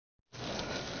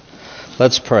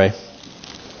Let's pray.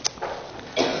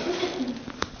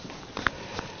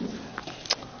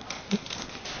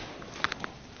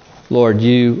 Lord,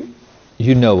 you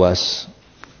know us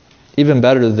even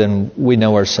better than we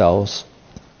know ourselves.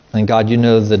 And God, you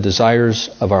know the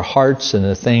desires of our hearts and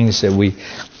the things that we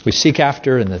seek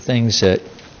after and the things that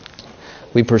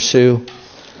we pursue.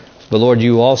 But Lord,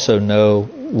 you also know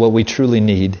what we truly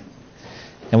need.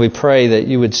 And we pray that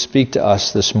you would speak to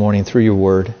us this morning through your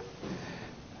word.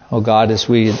 Oh God, as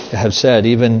we have said,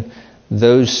 even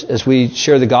those, as we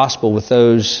share the gospel with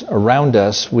those around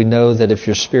us, we know that if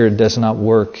your Spirit does not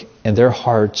work in their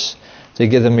hearts to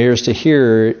give them ears to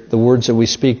hear, the words that we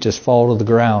speak just fall to the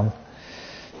ground.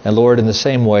 And Lord, in the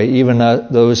same way, even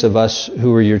those of us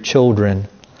who are your children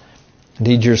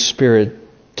need your Spirit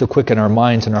to quicken our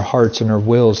minds and our hearts and our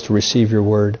wills to receive your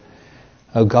word.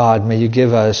 Oh God, may you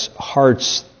give us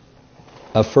hearts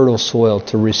of fertile soil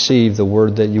to receive the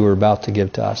word that you are about to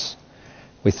give to us.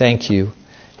 We thank you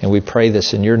and we pray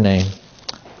this in your name.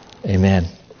 Amen.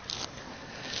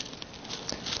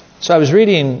 So I was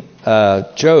reading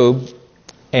Job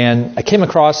and I came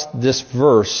across this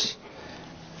verse.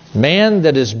 Man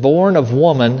that is born of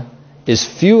woman is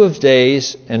few of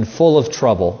days and full of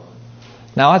trouble.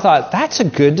 Now I thought that's a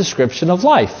good description of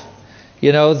life.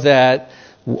 You know, that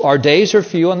our days are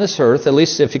few on this earth, at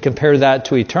least if you compare that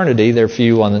to eternity, they're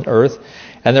few on the earth,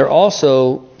 and they're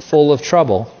also full of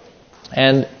trouble.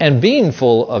 And being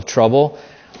full of trouble,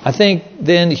 I think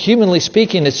then humanly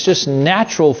speaking, it's just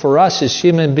natural for us as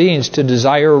human beings to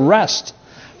desire rest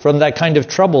from that kind of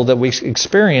trouble that we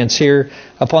experience here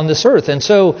upon this earth. And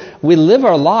so we live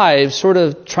our lives sort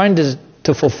of trying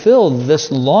to fulfill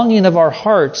this longing of our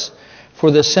hearts for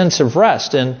this sense of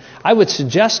rest. And I would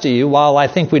suggest to you, while I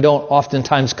think we don't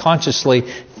oftentimes consciously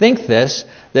think this,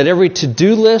 that every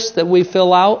to-do list that we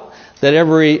fill out, that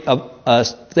every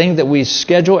thing that we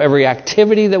schedule, every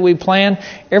activity that we plan,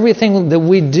 everything that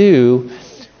we do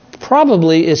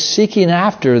probably is seeking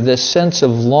after this sense of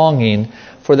longing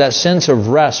for that sense of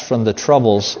rest from the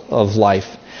troubles of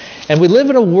life. And we live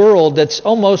in a world that's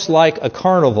almost like a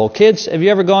carnival. Kids, have you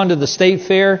ever gone to the state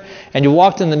fair and you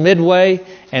walked in the midway,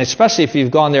 and especially if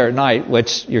you've gone there at night,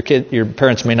 which your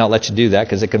parents may not let you do that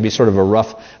because it can be sort of a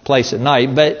rough place at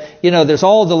night. But, you know, there's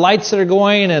all the lights that are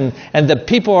going and the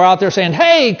people are out there saying,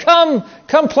 hey, come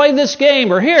play this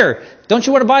game, or here, don't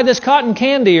you want to buy this cotton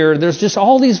candy? Or there's just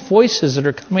all these voices that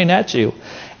are coming at you.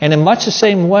 And in much the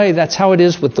same way, that's how it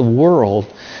is with the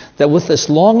world, that with this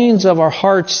longings of our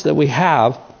hearts that we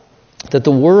have, that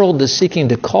the world is seeking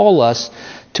to call us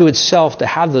to itself to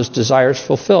have those desires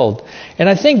fulfilled. And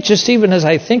I think just even as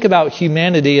I think about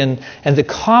humanity and the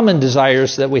common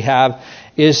desires that we have,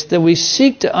 is that we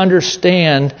seek to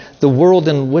understand the world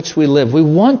in which we live. We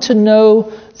want to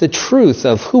know the truth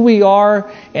of who we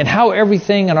are and how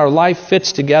everything in our life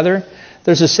fits together.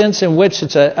 There's a sense in which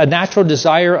it's a natural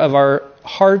desire of our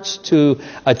hearts to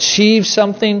achieve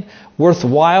something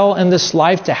worthwhile in this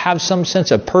life, to have some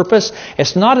sense of purpose.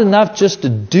 It's not enough just to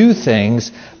do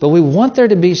things, but we want there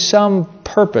to be some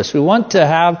purpose. We want to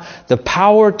have the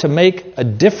power to make a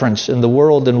difference in the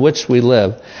world in which we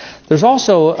live. There's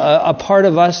also a part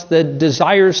of us that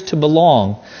desires to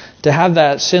belong, to have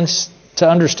that sense, to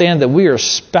understand that we are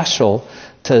special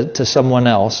to someone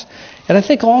else. And I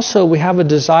think also we have a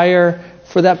desire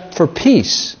for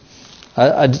peace.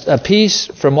 A peace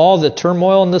from all the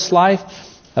turmoil in this life,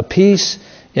 a peace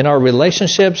in our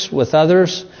relationships with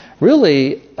others,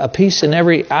 really a peace in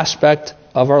every aspect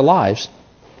of our lives.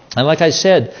 And like I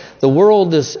said, the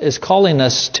world is calling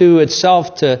us to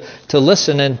itself to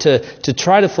listen and to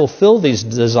try to fulfill these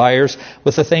desires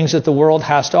with the things that the world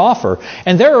has to offer.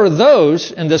 And there are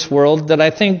those in this world that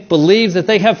I think believe that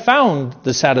they have found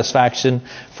the satisfaction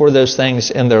for those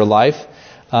things in their life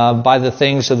by the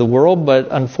things of the world, but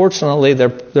unfortunately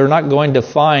they're not going to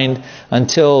find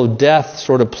until death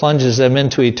sort of plunges them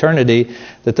into eternity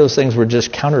that those things were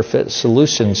just counterfeit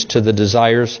solutions to the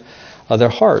desires of their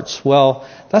hearts. Well,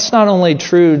 that's not only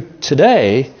true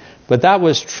today, but that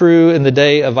was true in the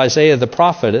day of Isaiah the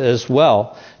prophet as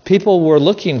well. People were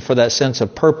looking for that sense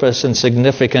of purpose and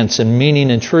significance and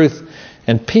meaning and truth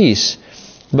and peace.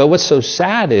 But what's so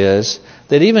sad is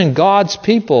that even God's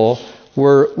people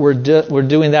were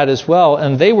doing that as well,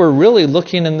 and they were really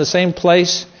looking in the same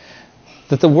place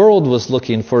that the world was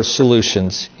looking for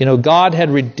solutions. You know, God had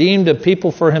redeemed a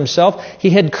people for himself. He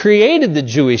had created the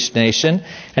Jewish nation,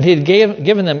 and he had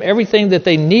given them everything that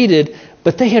they needed,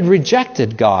 but they had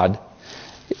rejected God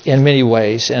in many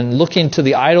ways, and looking to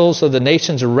the idols of the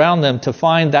nations around them to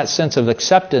find that sense of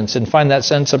acceptance and find that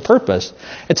sense of purpose.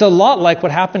 It's a lot like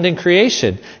what happened in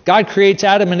creation. God creates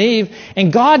Adam and Eve,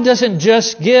 and God doesn't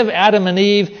just give Adam and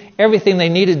Eve everything they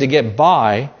needed to get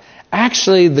by.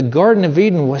 Actually, the Garden of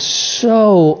Eden was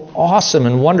so awesome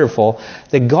and wonderful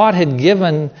that God had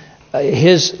given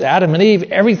his Adam and Eve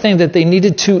everything that they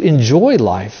needed to enjoy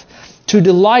life, to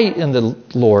delight in the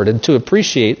Lord and to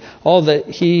appreciate all that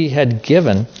he had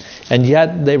given. And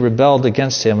yet they rebelled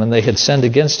against him and they had sinned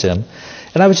against him.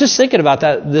 And I was just thinking about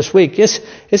that this week.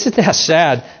 Isn't that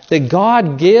sad that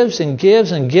God gives and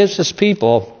gives and gives his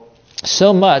people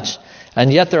so much,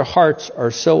 and yet their hearts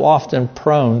are so often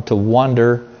prone to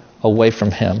wander away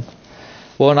from him?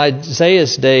 Well, in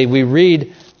Isaiah's day, we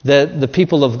read that the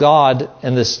people of God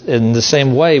in the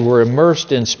same way were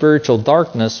immersed in spiritual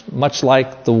darkness, much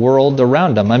like the world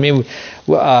around them. I mean,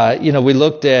 we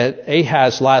looked at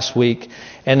Ahaz last week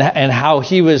and how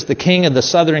he was the king of the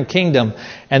southern kingdom,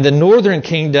 and the northern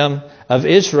kingdom of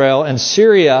Israel and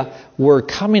Syria were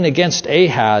coming against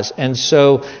Ahaz. And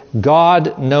so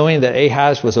God, knowing that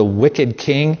Ahaz was a wicked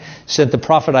king, sent the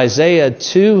prophet Isaiah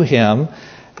to him.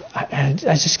 I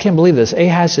just can't believe this.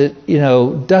 Ahaz,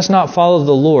 does not follow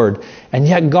the Lord. And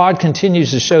yet God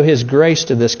continues to show his grace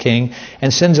to this king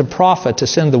and sends a prophet to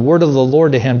send the word of the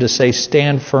Lord to him to say,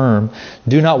 stand firm.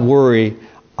 Do not worry.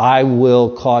 I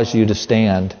will cause you to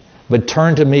stand. But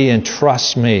turn to me and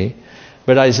trust me.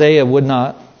 But Isaiah would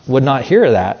not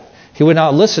hear that. He would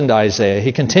not listen to Isaiah.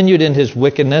 He continued in his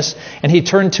wickedness, and he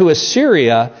turned to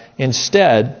Assyria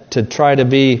instead to try to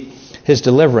be his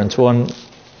deliverance. Well,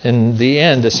 in the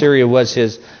end, Assyria was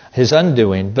his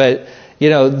undoing. But,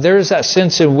 there's that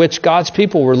sense in which God's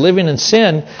people were living in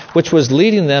sin, which was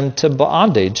leading them to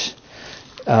bondage,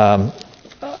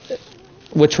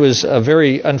 which was a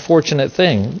very unfortunate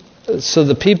thing. So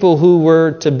the people who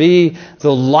were to be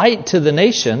the light to the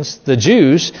nations, the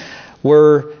Jews,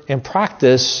 were in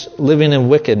practice living in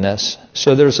wickedness.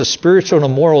 So there's a spiritual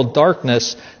and moral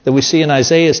darkness that we see in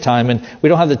Isaiah's time. And we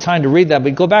don't have the time to read that,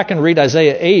 but go back and read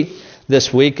Isaiah 8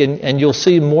 this week, and you'll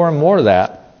see more and more of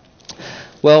that.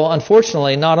 Well,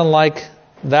 unfortunately, not unlike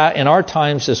that in our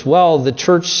times as well, the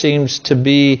church seems to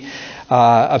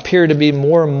appear to be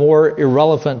more and more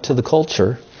irrelevant to the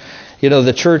culture.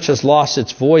 The church has lost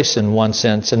its voice in one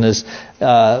sense, and as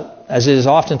it is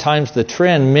oftentimes the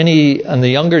trend, many in the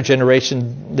younger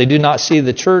generation, they do not see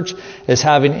the church as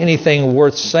having anything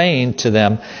worth saying to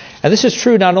them. And this is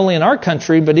true not only in our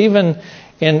country, but even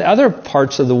in other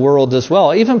parts of the world as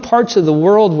well. Even parts of the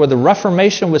world where the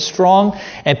Reformation was strong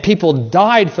and people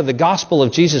died for the gospel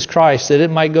of Jesus Christ that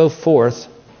it might go forth.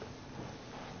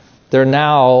 There are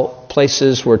now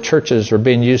places where churches are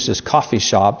being used as coffee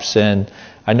shops. And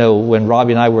I know when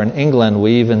Robbie and I were in England,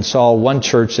 we even saw one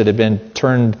church that had been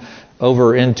turned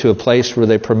over into a place where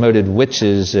they promoted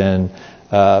witches and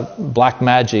black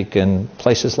magic and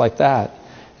places like that.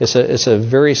 It's a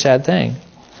very sad thing.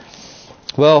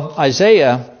 Well,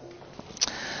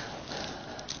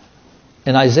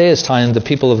 in Isaiah's time, the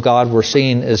people of God were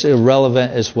seen as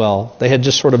irrelevant as well. They had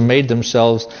just sort of made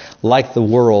themselves like the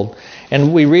world.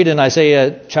 And we read in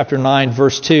Isaiah chapter 9,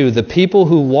 verse 2, the people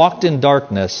who walked in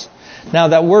darkness. Now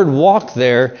that word walk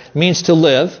there means to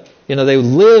live. They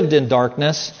lived in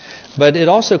darkness, but it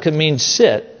also can mean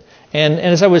sit. And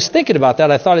as I was thinking about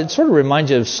that, I thought it sort of reminds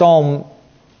you of Psalm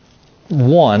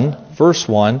 1, verse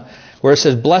 1, where it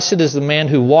says, blessed is the man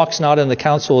who walks not in the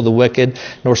counsel of the wicked,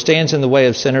 nor stands in the way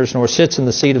of sinners, nor sits in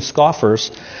the seat of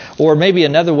scoffers. Or maybe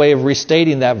another way of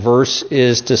restating that verse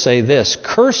is to say this,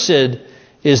 cursed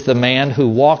is the man who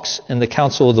walks in the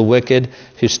counsel of the wicked,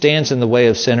 who stands in the way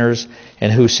of sinners,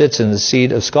 and who sits in the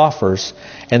seat of scoffers.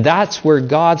 And that's where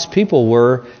God's people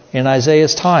were in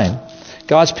Isaiah's time.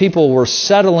 God's people were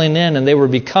settling in and they were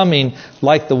becoming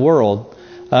like the world.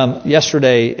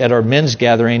 Yesterday at our men's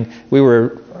gathering, we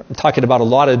were talking about a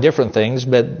lot of different things,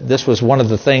 but this was one of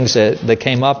the things that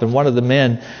came up, and one of the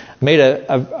men made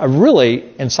a really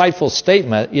insightful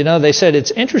statement. They said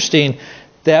it's interesting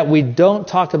that we don't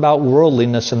talk about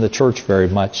worldliness in the church very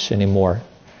much anymore.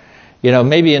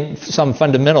 Maybe in some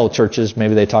fundamental churches,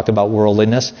 maybe they talk about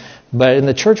worldliness, but in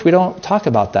the church we don't talk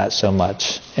about that so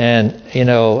much. And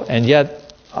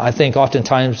yet I think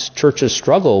oftentimes churches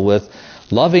struggle with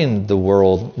loving the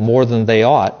world more than they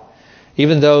ought.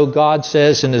 Even though God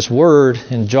says in his word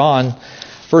in 1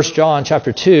 John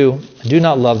chapter 2, do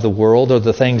not love the world or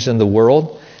the things in the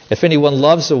world. If anyone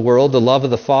loves the world, the love of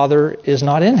the Father is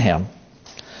not in him.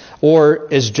 Or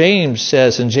as James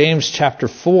says in James chapter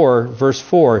 4, verse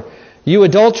 4, you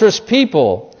adulterous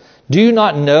people, do you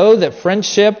not know that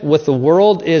friendship with the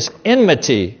world is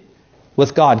enmity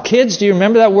with God? Kids, do you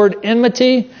remember that word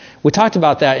enmity? We talked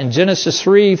about that in Genesis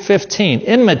 3:15.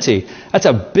 Enmity.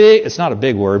 It's not a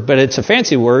big word, but it's a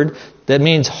fancy word that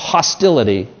means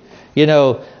hostility.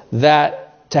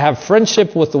 That To have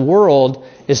friendship with the world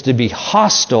is to be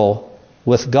hostile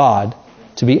with God,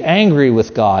 to be angry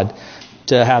with God,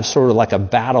 to have sort of like a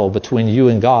battle between you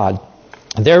and God.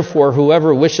 Therefore,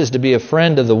 whoever wishes to be a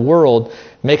friend of the world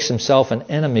makes himself an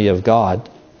enemy of God.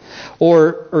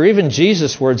 Or even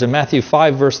Jesus' words in Matthew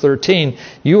 5, verse 13,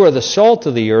 you are the salt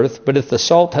of the earth, but if the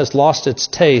salt has lost its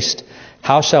taste,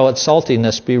 how shall its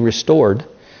saltiness be restored?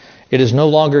 It is no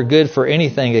longer good for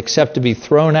anything except to be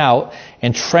thrown out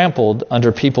and trampled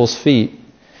under people's feet.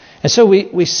 And so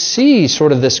we see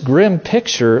sort of this grim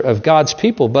picture of God's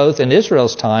people, both in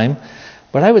Israel's time,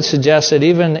 but I would suggest that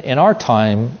even in our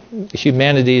time,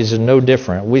 humanity is no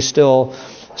different. We still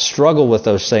struggle with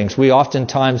those things. We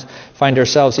oftentimes find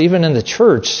ourselves, even in the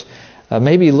church,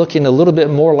 maybe looking a little bit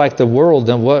more like the world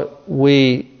than what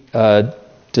we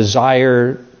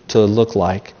desire to look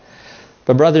like.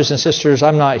 But brothers and sisters,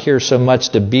 I'm not here so much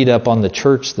to beat up on the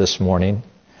church this morning.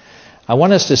 I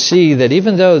want us to see that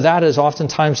even though that is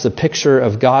oftentimes the picture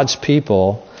of God's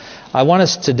people, I want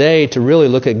us today to really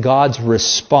look at God's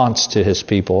response to His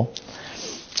people.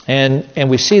 And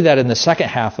we see that in the second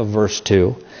half of verse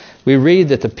 2. We read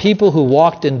that the people who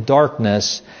walked in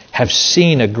darkness have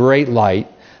seen a great light.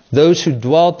 Those who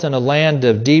dwelt in a land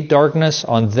of deep darkness,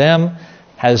 on them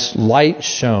has light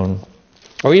shone.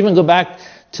 Or even go back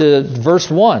to verse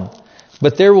 1.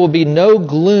 But there will be no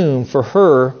gloom for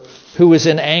her who is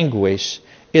in anguish.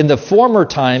 In the former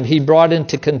time he brought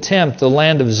into contempt the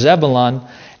land of Zebulun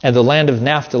and the land of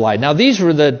Naphtali. Now these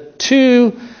were the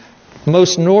two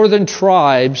most northern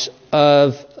tribes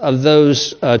of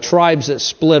those tribes that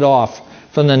split off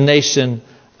from the nation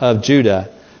of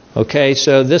Judah. Okay,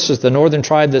 so this is the northern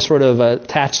tribe that sort of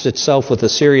attached itself with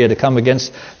Assyria to come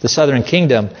against the southern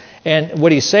kingdom. And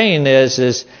what he's saying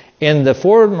is in the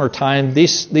former time,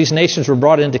 these nations were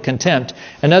brought into contempt.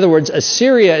 In other words,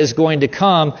 Assyria is going to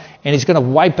come and he's going to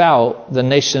wipe out the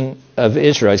nation of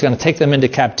Israel. He's going to take them into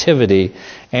captivity,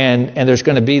 and there's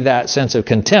going to be that sense of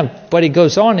contempt. But he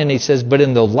goes on and he says, but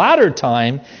in the latter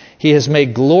time, he has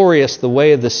made glorious the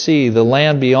way of the sea, the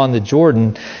land beyond the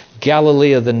Jordan,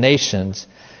 Galilee of the nations.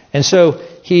 And so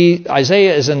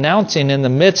Isaiah is announcing in the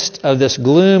midst of this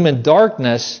gloom and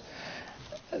darkness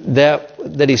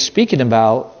that he's speaking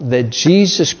about, that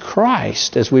Jesus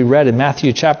Christ, as we read in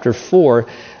Matthew chapter 4,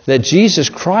 that Jesus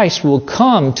Christ will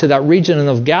come to that region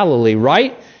of Galilee,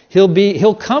 right?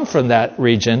 He'll come from that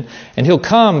region, and he'll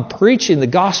come preaching the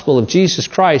gospel of Jesus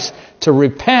Christ to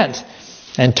repent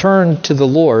and turn to the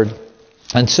Lord.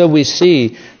 And so we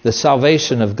see the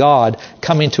salvation of God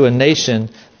coming to a nation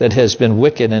that has been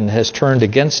wicked and has turned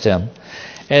against him.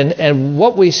 And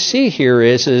what we see here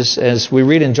is as we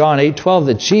read in John 8:12,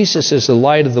 that Jesus is the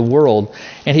light of the world,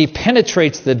 and he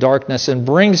penetrates the darkness and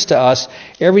brings to us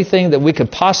everything that we could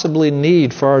possibly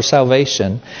need for our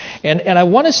salvation. And I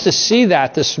want us to see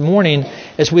that this morning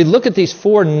as we look at these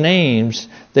four names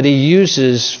that he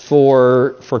uses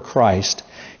for Christ.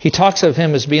 He talks of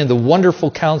him as being the wonderful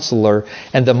counselor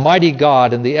and the mighty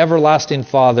God and the everlasting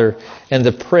Father and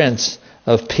the Prince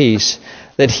of Peace.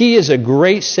 That he is a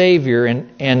great Savior,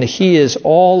 and he is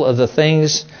all of the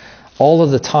things, all of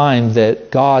the time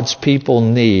that God's people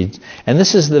need. And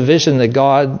this is the vision that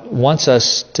God wants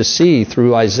us to see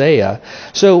through Isaiah.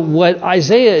 So what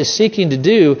Isaiah is seeking to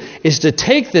do is to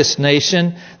take this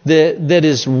nation that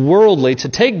is worldly, to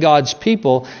take God's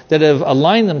people that have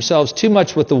aligned themselves too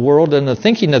much with the world and the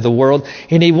thinking of the world,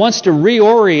 and he wants to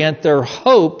reorient their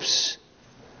hopes,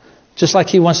 just like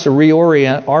he wants to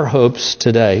reorient our hopes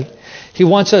today. He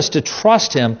wants us to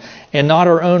trust him and not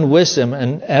our own wisdom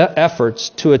and efforts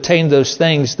to attain those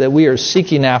things that we are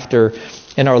seeking after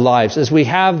in our lives. As we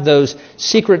have those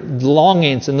secret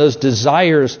longings and those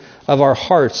desires of our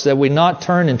hearts, that we not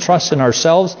turn and trust in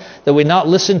ourselves, that we not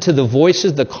listen to the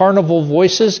voices, the carnival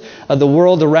voices of the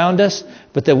world around us,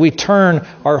 but that we turn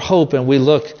our hope and we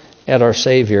look at our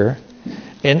Savior.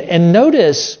 And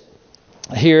notice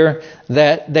here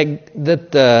that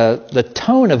the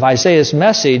tone of Isaiah's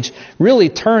message really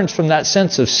turns from that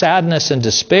sense of sadness and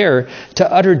despair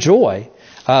to utter joy.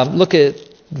 Look at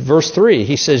verse 3.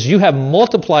 He says, you have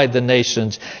multiplied the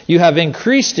nations. You have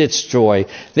increased its joy.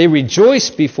 They rejoice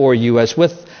before you as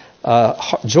with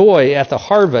joy at the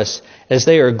harvest, as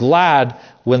they are glad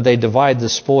when they divide the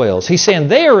spoils. He's saying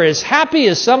they are as happy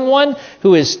as someone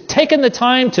who has taken the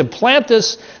time to plant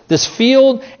this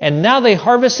field, and now they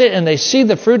harvest it and they see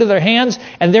the fruit of their hands,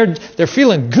 and they're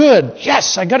feeling good.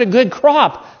 Yes, I got a good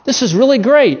crop. This is really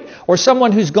great. Or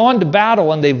someone who's gone to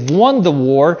battle and they've won the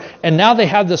war, and now they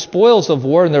have the spoils of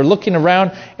war, and they're looking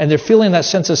around and they're feeling that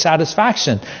sense of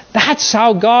satisfaction. That's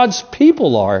how God's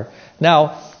people are.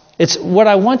 Now, It's what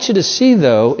I want you to see,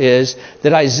 though, is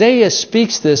that Isaiah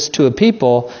speaks this to a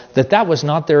people that was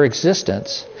not their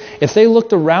existence. If they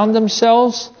looked around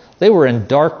themselves, they were in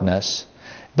darkness.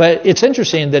 But it's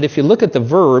interesting that if you look at the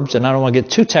verbs, and I don't want to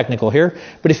get too technical here,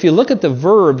 but if you look at the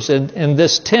verbs in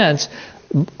this tense,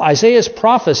 Isaiah's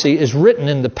prophecy is written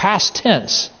in the past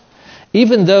tense,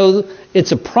 even though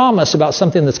it's a promise about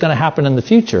something that's going to happen in the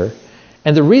future.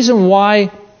 And the reason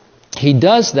why he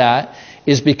does that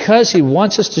is because he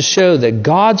wants us to show that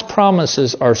God's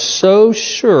promises are so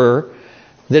sure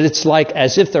that it's like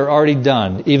as if they're already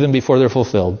done, even before they're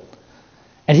fulfilled.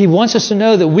 And he wants us to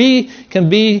know that we can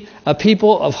be a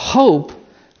people of hope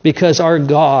because our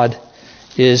God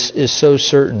is so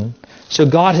certain. So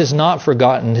God has not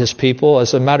forgotten his people.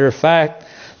 As a matter of fact,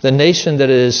 the nation that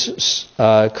is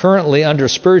currently under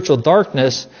spiritual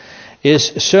darkness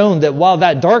is shown that while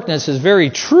that darkness is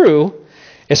very true,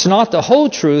 it's not the whole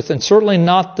truth and certainly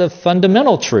not the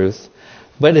fundamental truth,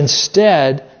 but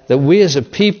instead that we as a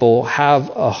people have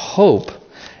a hope.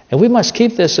 And we must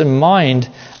keep this in mind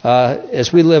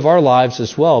as we live our lives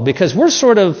as well, because we're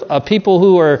sort of a people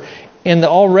who are in the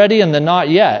already and the not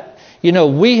yet. You know,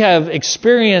 we have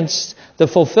experienced the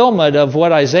fulfillment of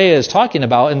what Isaiah is talking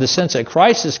about in the sense that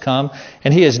Christ has come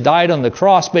and he has died on the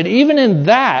cross. But even in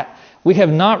that, we have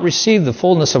not received the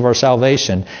fullness of our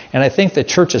salvation. And I think the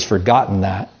church has forgotten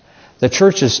that. The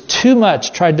church has too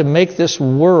much tried to make this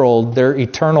world their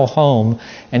eternal home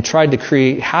and tried to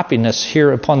create happiness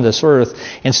here upon this earth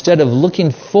instead of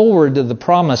looking forward to the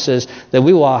promises that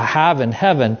we will have in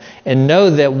heaven and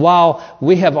know that while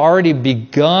we have already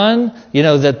begun,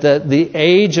 that the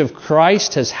age of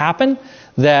Christ has happened,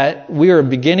 that we are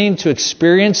beginning to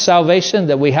experience salvation,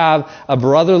 that we have a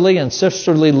brotherly and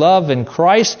sisterly love in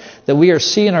Christ, that we are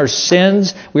seeing our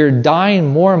sins, we are dying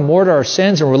more and more to our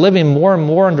sins, and we're living more and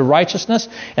more into righteousness,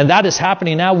 and that is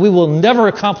happening now. We will never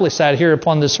accomplish that here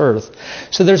upon this earth.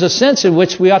 So there's a sense in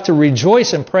which we ought to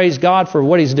rejoice and praise God for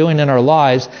what he's doing in our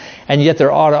lives, and yet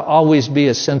there ought to always be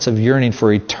a sense of yearning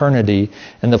for eternity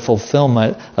and the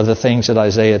fulfillment of the things that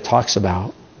Isaiah talks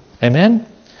about. Amen?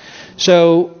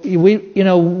 So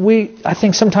I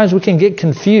think sometimes we can get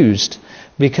confused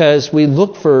because we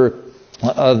look for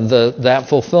that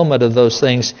fulfillment of those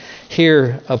things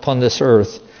here upon this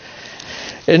earth.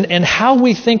 And how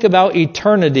we think about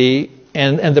eternity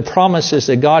and the promises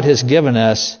that God has given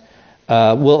us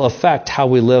will affect how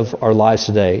we live our lives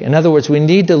today. In other words, we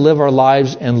need to live our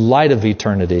lives in light of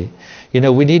eternity.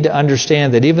 We need to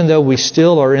understand that even though we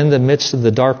still are in the midst of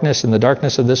the darkness and the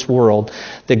darkness of this world,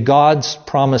 that God's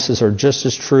promises are just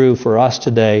as true for us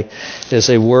today as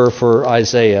they were for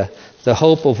Isaiah. The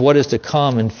hope of what is to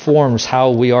come informs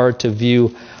how we are to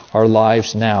view our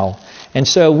lives now. And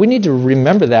so we need to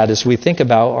remember that as we think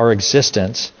about our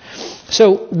existence.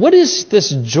 So what is this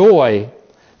joy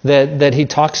that he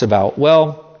talks about?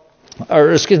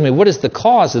 What is the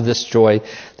cause of this joy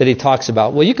that he talks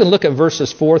about? Well, you can look at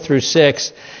verses 4 through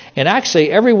 6, and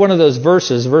actually every one of those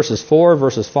verses 4,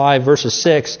 verses 5, verses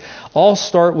 6, all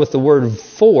start with the word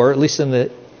for, at least in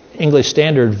the English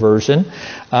Standard Version.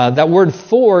 That word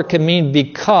for can mean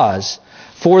because.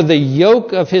 For the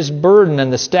yoke of his burden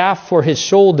and the staff for his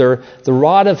shoulder, the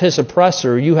rod of his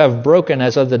oppressor, you have broken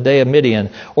as of the day of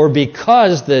Midian. Or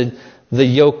because the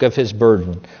yoke of his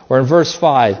burden. Or in verse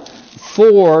 5,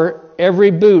 for every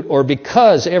boot, or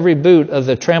because every boot of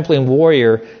the trampling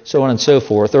warrior, so on and so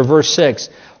forth. Or verse 6,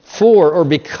 for or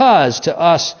because to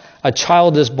us a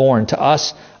child is born, to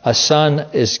us a son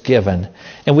is given.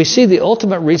 And we see the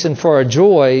ultimate reason for our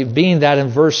joy being that in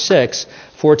verse 6,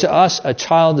 for to us a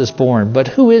child is born. But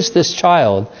who is this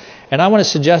child? And I want to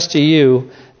suggest to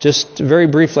you, just very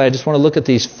briefly, I just want to look at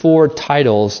these 4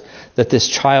 titles that this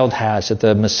child has, that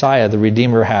the Messiah, the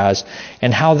Redeemer has,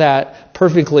 and how that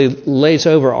perfectly lays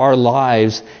over our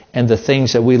lives and the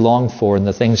things that we long for and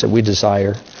the things that we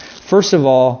desire. First of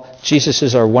all, Jesus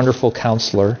is our wonderful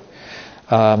counselor.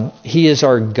 He is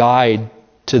our guide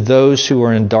to those who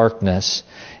are in darkness,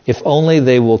 if only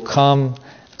they will come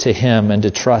to him and to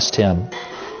trust him.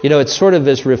 It sort of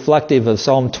is reflective of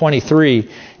Psalm 23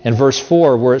 and verse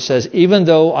 4, where it says, even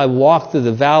though I walk through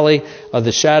the valley of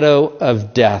the shadow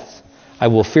of death, I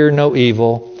will fear no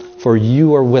evil, for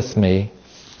you are with me.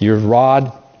 Your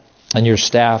rod and your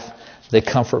staff, they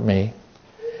comfort me.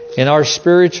 In our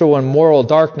spiritual and moral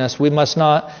darkness, we must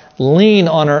not lean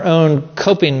on our own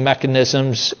coping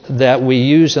mechanisms that we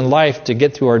use in life to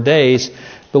get through our days,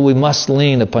 but we must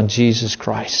lean upon Jesus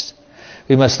Christ.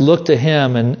 We must look to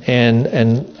him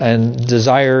and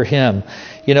desire him.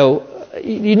 You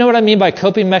know what I mean by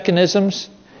coping mechanisms?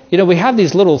 we have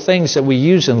these little things that we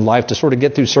use in life to sort of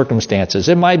get through circumstances.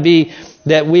 It might be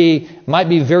that we might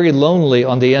be very lonely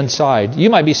on the inside. You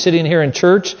might be sitting here in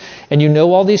church and you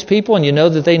know all these people and you know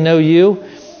that they know you,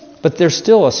 but there's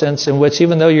still a sense in which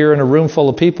even though you're in a room full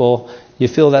of people, you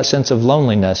feel that sense of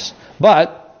loneliness.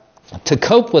 But to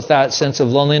cope with that sense of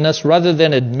loneliness, rather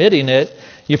than admitting it,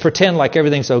 you pretend like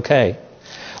everything's okay.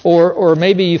 Or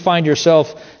maybe you find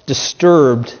yourself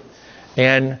disturbed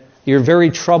and you're very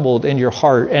troubled in your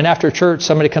heart. And after church,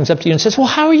 somebody comes up to you and says, well,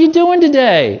 how are you doing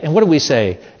today? And what do we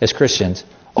say as Christians?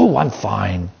 Oh, I'm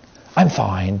fine. I'm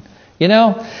fine.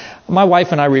 My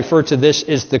wife and I refer to this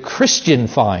as the Christian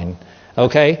fine.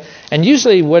 Okay? And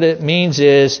usually what it means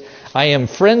is I am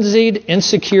frenzied,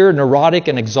 insecure, neurotic,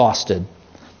 and exhausted.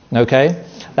 Okay?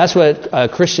 That's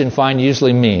what Christian fine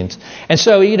usually means. And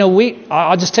so,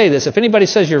 I'll just tell you this. If anybody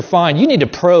says you're fine, you need to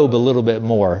probe a little bit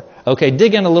more. Okay?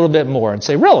 Dig in a little bit more and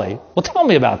say, really? Well, tell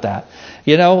me about that.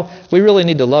 We really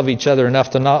need to love each other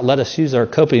enough to not let us use our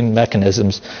coping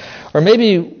mechanisms. Or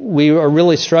maybe we are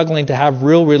really struggling to have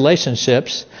real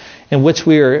relationships in which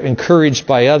we are encouraged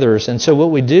by others. And so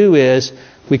what we do is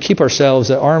we keep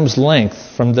ourselves at arm's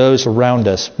length from those around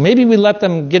us. Maybe we let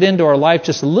them get into our life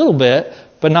just a little bit,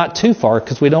 but not too far,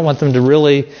 because we don't want them to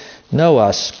really know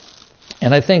us.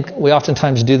 And I think we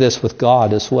oftentimes do this with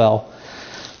God as well,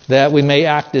 that we may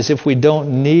act as if we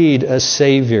don't need a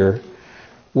Savior,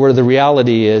 where the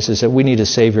reality is that we need a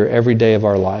Savior every day of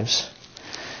our lives.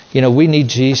 We need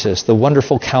Jesus, the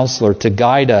wonderful counselor, to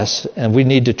guide us, and we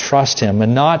need to trust Him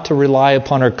and not to rely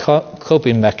upon our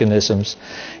coping mechanisms.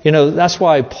 That's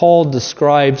why Paul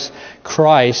describes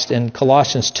Christ in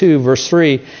Colossians 2, verse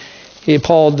 3.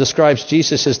 Paul describes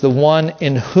Jesus as the one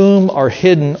in whom are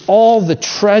hidden all the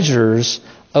treasures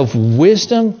of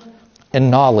wisdom and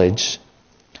knowledge.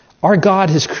 Our God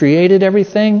has created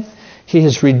everything. He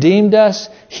has redeemed us.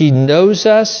 He knows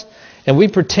us. And we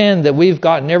pretend that we've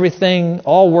gotten everything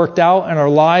all worked out in our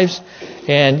lives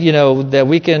and, that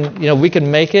we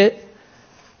can make it.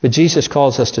 But Jesus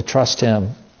calls us to trust Him.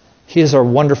 He is our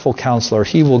wonderful counselor.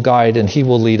 He will guide and He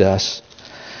will lead us.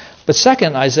 But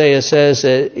second, Isaiah says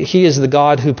that He is the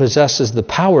God who possesses the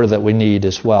power that we need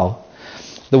as well.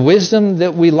 The wisdom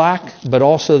that we lack, but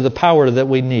also the power that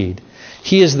we need.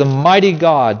 He is the mighty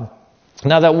God.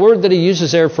 Now that word that he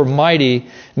uses there for mighty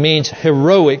means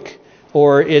heroic,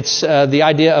 or it's the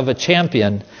idea of a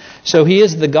champion. So He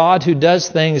is the God who does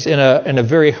things in a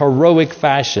very heroic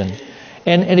fashion.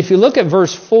 And if you look at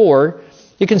verse 4,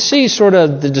 you can see sort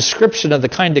of the description of the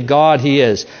kind of God He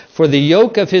is. For the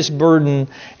yoke of His burden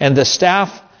and the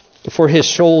staff for His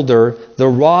shoulder, the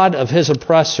rod of His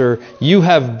oppressor, you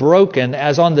have broken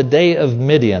as on the day of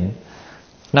Midian.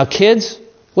 Now kids,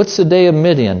 what's the day of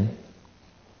Midian?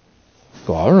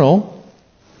 Go, I don't know.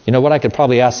 You know what? I could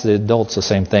probably ask the adults the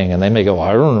same thing, and they may go,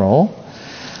 I don't know.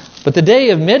 But the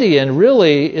day of Midian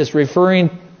really is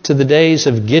referring to the days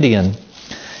of Gideon.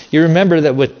 You remember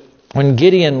that when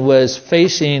Gideon was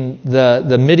facing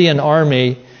the Midian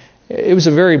army, it was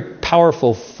a very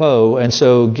powerful foe. And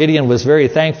so Gideon was very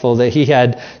thankful that he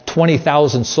had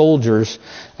 20,000 soldiers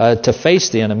to face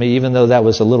the enemy, even though that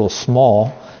was a little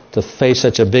small to face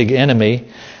such a big enemy.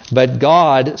 But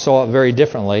God saw it very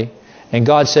differently. And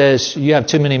God says, you have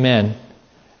too many men.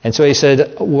 And so He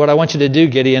said, what I want you to do,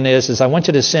 Gideon, is I want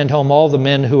you to send home all the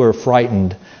men who are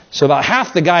frightened. So about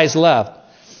half the guys left.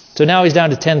 So now he's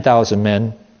down to 10,000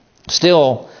 men.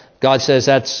 Still, God says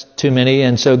that's too many.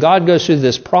 And so God goes through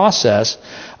this process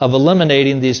of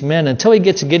eliminating these men until He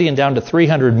gets Gideon down to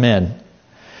 300 men.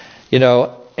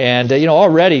 And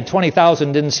already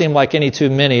 20,000 didn't seem like any too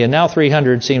many. And now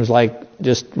 300 seems like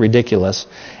just ridiculous.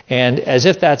 And as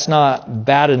if that's not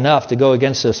bad enough to go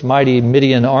against this mighty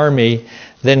Midian army,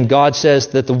 then God says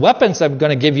that the weapons I'm going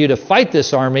to give you to fight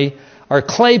this army are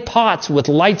clay pots with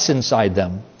lights inside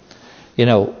them.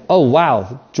 Oh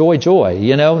wow, joy, joy.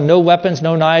 No weapons,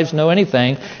 no knives, no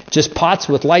anything, just pots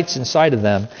with lights inside of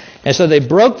them. And so they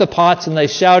broke the pots and they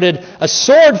shouted, a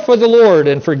sword for the Lord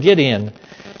and for Gideon.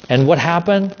 And what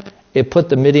happened? It put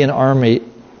the Midian army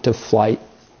to flight.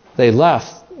 They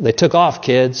left. They took off,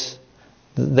 kids.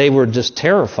 They were just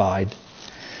terrified.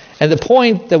 And the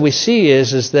point that we see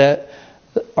is that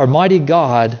our mighty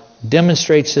God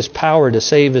demonstrates His power to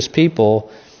save His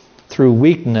people through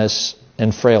weakness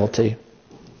and frailty.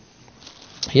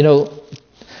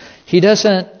 He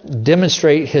doesn't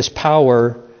demonstrate His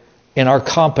power in our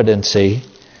competency,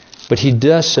 but He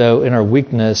does so in our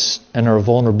weakness and our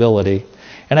vulnerability.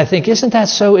 And I think, isn't that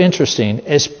so interesting?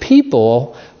 As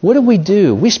people, what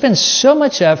do? We spend so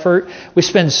much effort, we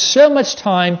spend so much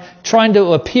time trying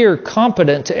to appear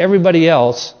competent to everybody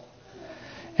else,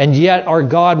 and yet our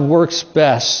God works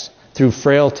best through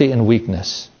frailty and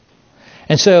weakness.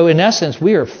 And so in essence,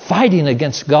 we are fighting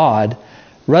against God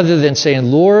rather than saying,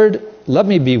 Lord, let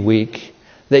me be weak,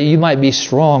 that you might be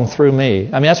strong through me.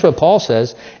 I mean, that's what Paul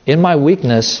says. In my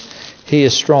weakness, he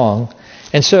is strong.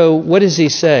 And so what does he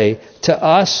say? To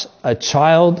us, a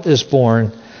child is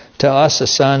born. To us, a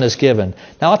son is given.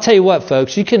 Now, I'll tell you what,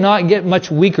 folks. You cannot get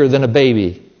much weaker than a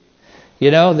baby.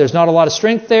 You know, there's not a lot of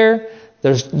strength there.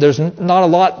 There's not a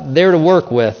lot there to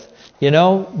work with. You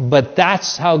know, but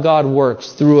that's how God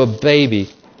works, through a baby.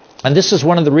 And this is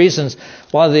one of the reasons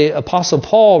why the Apostle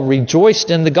Paul rejoiced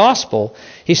in the gospel.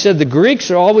 He said the Greeks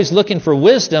are always looking for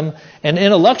wisdom and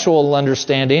intellectual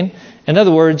understanding. In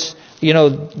other words, you know,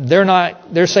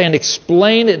 they're saying,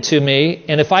 explain it to me,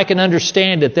 and if I can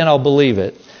understand it, then I'll believe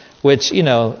it. Which, you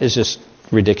know, is just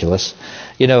ridiculous.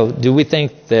 You know, do we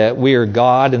think that we are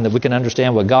God and that we can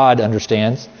understand what God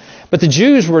understands? But the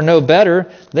Jews were no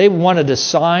better. They wanted a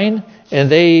sign, and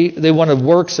they wanted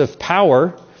works of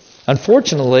power.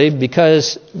 Unfortunately,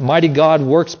 because mighty God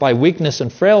works by weakness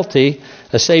and frailty,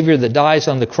 a Savior that dies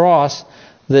on the cross,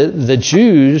 the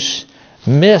Jews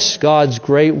missed God's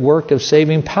great work of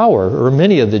saving power, or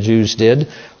many of the Jews did,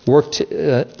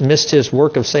 missed His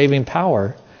work of saving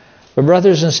power. But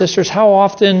brothers and sisters, how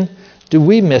often do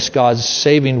we miss God's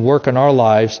saving work in our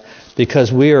lives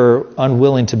because we are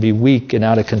unwilling to be weak and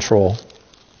out of control?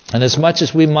 And as much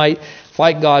as we might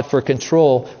fight God for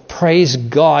control, praise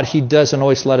God, He doesn't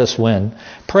always let us win.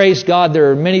 Praise God,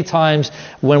 there are many times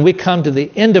when we come to the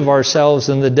end of ourselves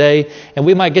in the day, and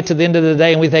we might get to the end of the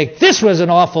day and we think, this was an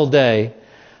awful day.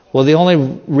 Well, the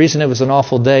only reason it was an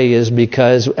awful day is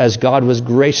because as God was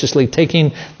graciously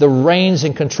taking the reins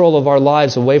and control of our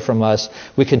lives away from us,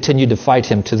 we continued to fight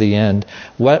Him to the end,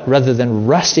 rather than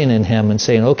resting in Him and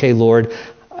saying, okay, Lord,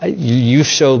 you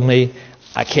showed me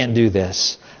I can't do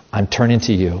this. I'm turning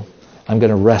to you. I'm going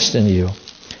to rest in you.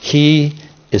 He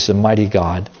is the mighty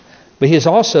God, but He is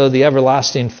also the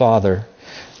everlasting Father.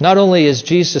 Not only is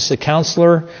Jesus the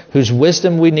counselor whose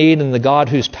wisdom we need and the God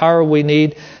whose power we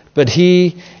need, but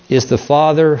He is the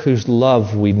Father whose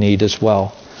love we need as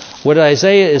well. What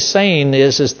Isaiah is saying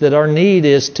is that our need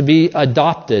is to be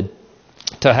adopted,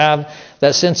 to have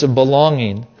that sense of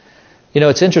belonging. You know,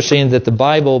 it's interesting that the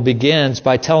Bible begins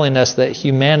by telling us that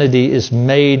humanity is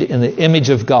made in the image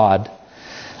of God.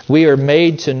 We are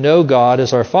made to know God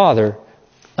as our Father.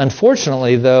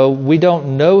 Unfortunately, though, we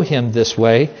don't know Him this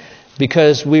way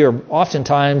because we are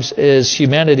oftentimes, as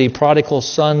humanity, prodigal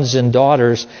sons and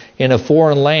daughters in a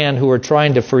foreign land who are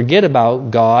trying to forget about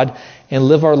God and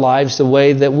live our lives the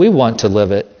way that we want to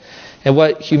live it. And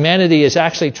what humanity is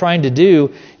actually trying to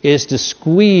do is to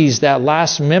squeeze that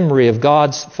last memory of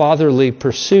God's fatherly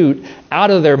pursuit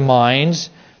out of their minds,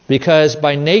 because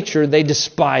by nature they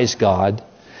despise God.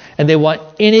 And they want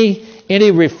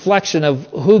any reflection of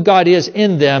who God is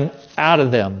in them out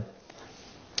of them.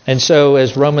 And so,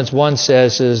 as Romans 1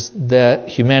 says, is that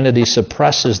humanity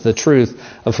suppresses the truth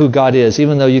of who God is,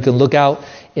 even though you can look out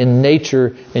in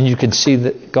nature and you can see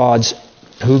that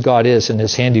who God is in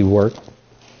His handiwork.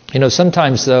 You know,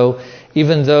 sometimes, though,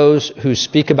 even those who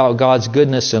speak about God's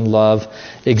goodness and love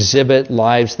exhibit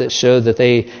lives that show that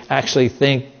they actually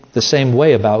think the same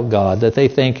way about God, that they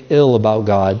think ill about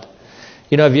God.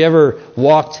 You know, have you ever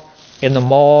walked in the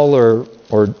mall or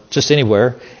just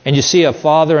anywhere, and you see a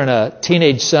father and a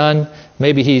teenage son,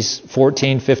 maybe he's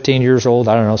 14, 15 years old,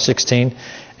 16,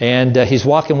 and he's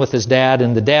walking with his dad,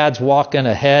 and the dad's walking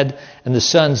ahead, and the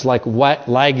son's like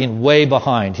lagging way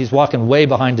behind. He's walking way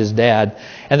behind his dad.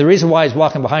 And the reason why he's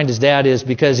walking behind his dad is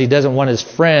because he doesn't want his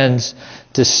friends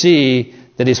to see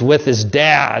that he's with his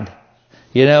dad.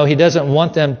 You know, he doesn't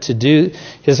want to do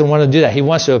that. He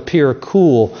wants to appear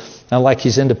cool and like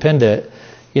he's independent.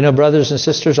 You know, brothers and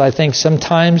sisters, I think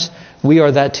sometimes we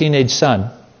are that teenage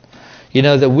son. You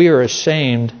know, that we are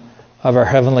ashamed of our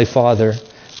Heavenly Father,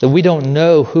 that we don't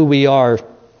know who we are.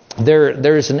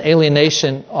 There is an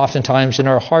alienation oftentimes in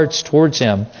our hearts towards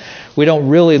Him. We don't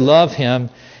really love Him,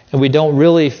 and we don't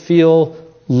really feel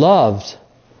loved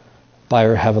by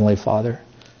our Heavenly Father.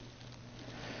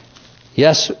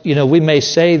 Yes, you know, we may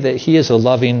say that He is a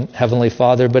loving Heavenly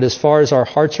Father, but as far as our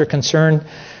hearts are concerned,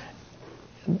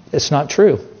 it's not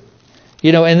true.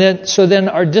 You know, and then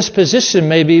our disposition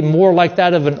may be more like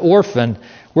that of an orphan,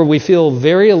 where we feel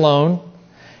very alone,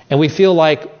 and we feel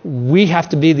like we have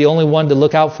to be the only one to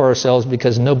look out for ourselves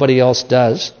because nobody else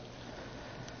does.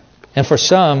 And for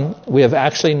some, we have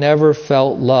actually never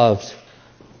felt loved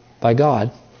by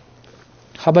God.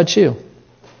 How about you?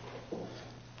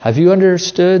 Have you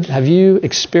understood? Have you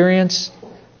experienced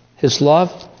His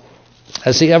love?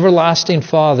 As the everlasting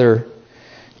Father,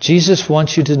 Jesus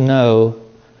wants you to know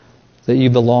that you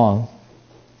belong.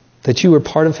 that you are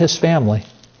part of His family,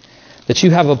 that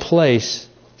you have a place,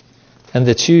 and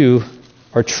that you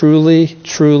are truly,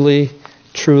 truly,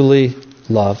 truly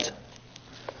loved.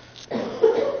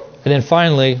 And then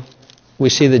finally, we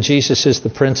see that Jesus is the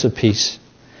Prince of Peace.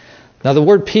 Now the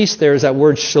word peace there is that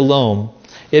word shalom.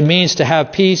 It means to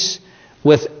have peace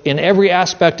in every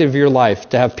aspect of your life.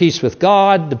 To have peace with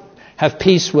God, to have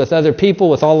peace with other people,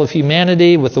 with all of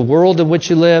humanity, with the world in which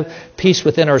you live, peace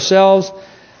within ourselves.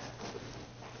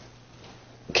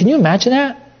 Can you imagine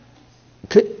that?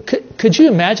 Could you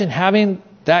imagine having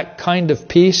that kind of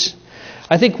peace?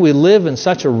 I think we live in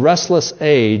such a restless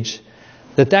age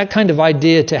that kind of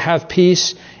idea to have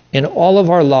peace in all of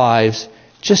our lives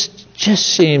just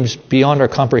seems beyond our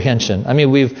comprehension. I mean,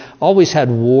 we've always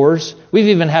had wars. We've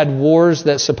even had wars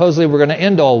that supposedly were going to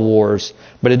end all wars,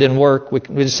 but it didn't work. We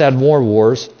just had more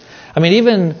wars. I mean,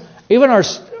 even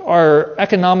our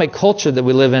economic culture that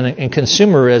we live in, and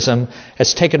consumerism,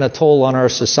 has taken a toll on our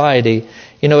society.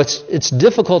 You know, it's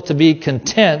difficult to be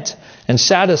content and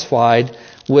satisfied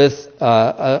with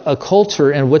a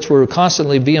culture in which we're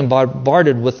constantly being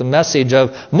bombarded with the message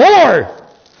of more,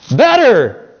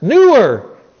 better, newer.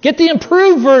 Get the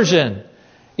improved version.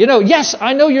 You know, yes,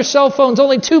 I know your cell phone's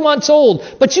only 2 months old,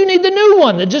 but you need the new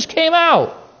one that just came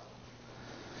out.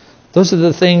 Those are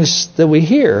the things that we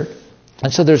hear.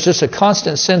 And so there's just a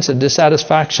constant sense of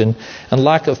dissatisfaction and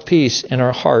lack of peace in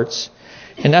our hearts.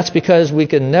 And that's because we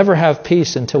can never have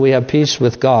peace until we have peace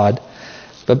with God.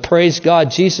 But praise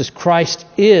God, Jesus Christ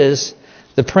is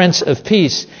the Prince of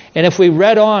Peace. And if we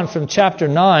read on from chapter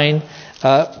 9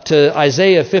 to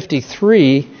Isaiah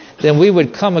 53, then we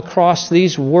would come across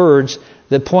these words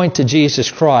that point to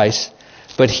Jesus Christ.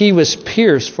 But He was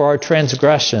pierced for our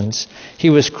transgressions.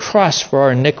 He was crushed for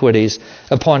our iniquities.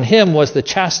 Upon Him was the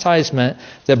chastisement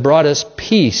that brought us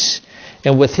peace.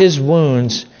 And with His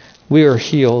wounds we are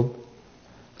healed.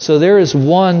 So there is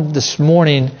one this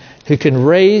morning who can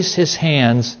raise his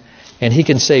hands and he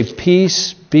can say,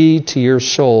 peace be to your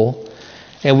soul.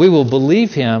 And we will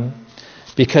believe Him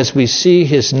because we see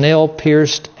His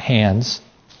nail-pierced hands.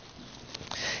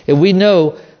 And we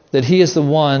know that He is the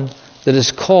one that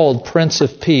is called Prince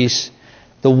of Peace,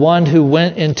 the one who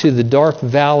went into the dark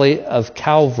valley of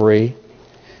Calvary,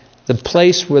 the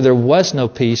place where there was no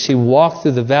peace. He walked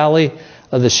through the valley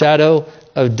of the shadow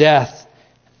of death.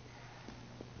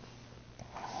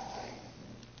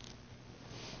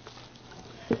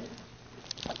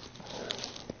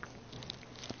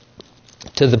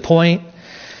 To the point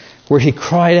where He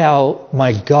cried out,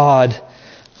 my God,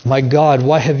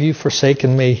 why have you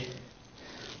forsaken me?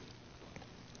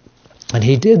 And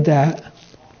He did that.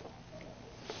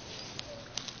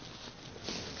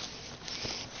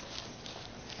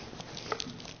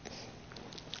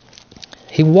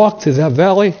 He walked through that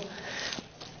valley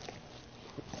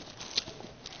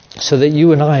so that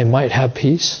you and I might have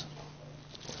peace.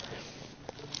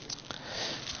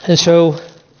 And so,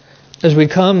 as we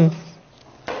come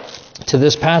to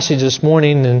this passage this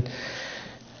morning,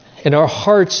 and our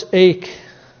hearts ache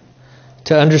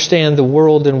to understand the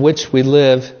world in which we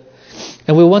live,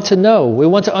 and we want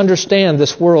to understand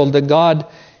this world that God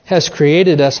has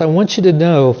created us. I want you to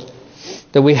know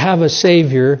that we have a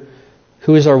Savior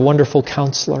who is our wonderful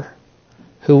counselor,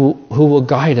 who will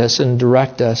guide us and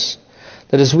direct us.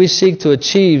 That as we seek to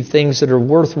achieve things that are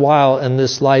worthwhile in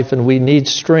this life and we need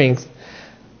strength,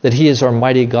 that He is our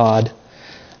mighty God.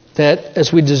 That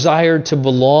as we desire to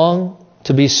belong,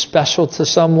 to be special to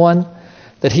someone,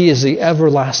 that He is the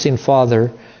everlasting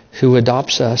Father who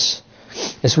adopts us.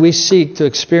 As we seek to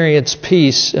experience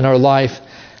peace in our life,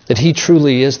 that He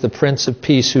truly is the Prince of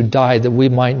Peace who died that we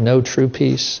might know true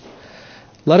peace.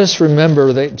 Let us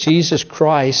remember that Jesus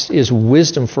Christ is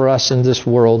wisdom for us in this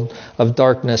world of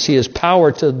darkness. He is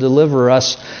power to deliver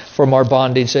us from our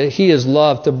bondage. That He is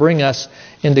love to bring us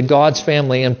into God's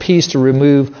family, and peace to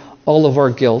remove all of our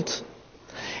guilt.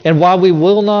 And while we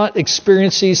will not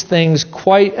experience these things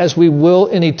quite as we will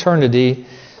in eternity,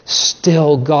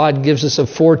 still God gives us a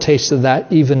foretaste of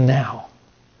that even now.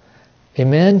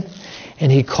 Amen?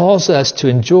 And He calls us to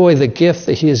enjoy the gift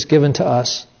that He has given to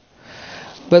us.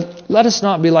 But let us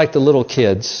not be like the little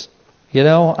kids. You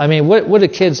know, I mean, what do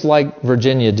kids like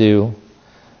Virginia do,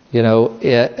 you know,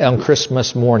 on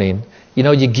Christmas morning? You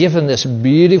know, you give them this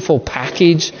beautiful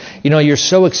package. You know, you're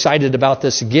so excited about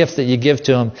this gift that you give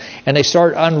to them. And they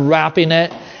start unwrapping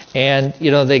it. And,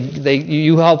 you know,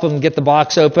 you help them get the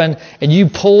box open. And you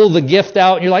pull the gift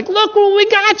out. And you're like, look what we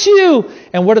got you.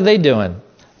 And what are they doing?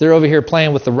 They're over here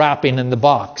playing with the wrapping in the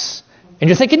box. And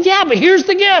you're thinking, yeah, but here's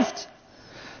the gift.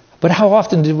 But how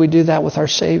often did we do that with our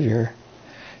Savior?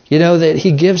 You know, that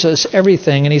He gives us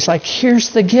everything. And He's like,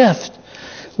 here's the gift.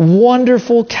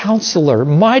 Wonderful Counselor,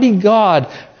 Mighty God,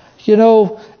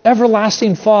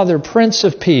 Everlasting Father, Prince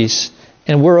of Peace.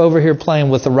 And we're over here playing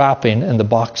with the wrapping and the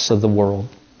box of the world.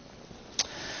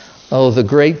 Oh, the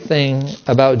great thing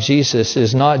about Jesus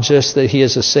is not just that He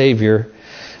is a Savior,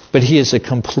 but He is a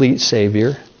complete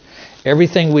Savior.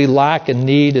 Everything we lack and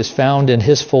need is found in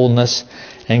His fullness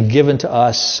and given to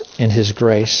us in His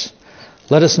grace.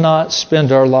 Let us not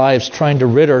spend our lives trying to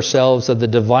rid ourselves of the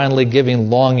divinely giving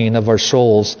longing of our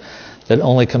souls that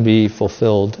only can be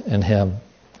fulfilled in Him.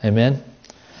 Amen.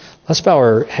 Let's bow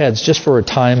our heads just for a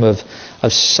time of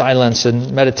silence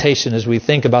and meditation as we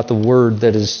think about the word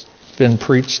that has been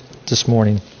preached this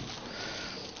morning.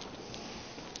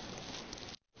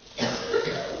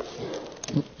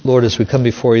 Lord, as we come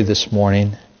before you this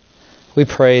morning, we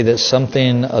pray that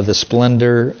something of the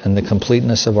splendor and the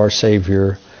completeness of our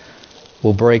Savior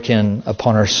will break in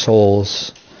upon our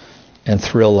souls and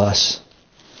thrill us.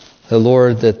 The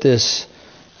Lord, that this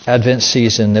Advent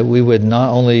season, that we would not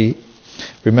only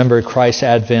remember Christ's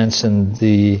advents and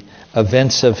the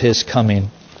events of His coming,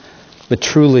 but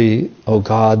truly, oh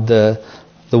God, the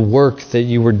work that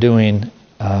you were doing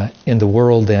in the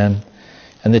world then,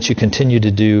 and that you continue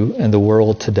to do in the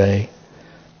world today.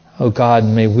 Oh God,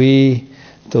 may we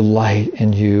delight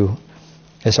in you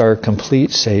as our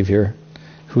complete Savior,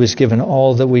 who has given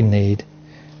all that we need.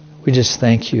 We just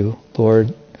thank you,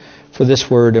 Lord, for this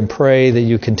word, and pray that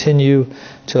you continue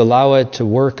to allow it to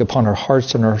work upon our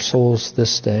hearts and our souls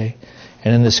this day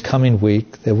and in this coming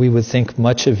week, that we would think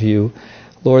much of you.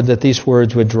 Lord, that these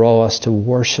words would draw us to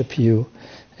worship you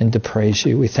and to praise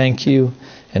you. We thank you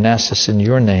and ask this in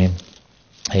your name.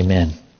 Amen.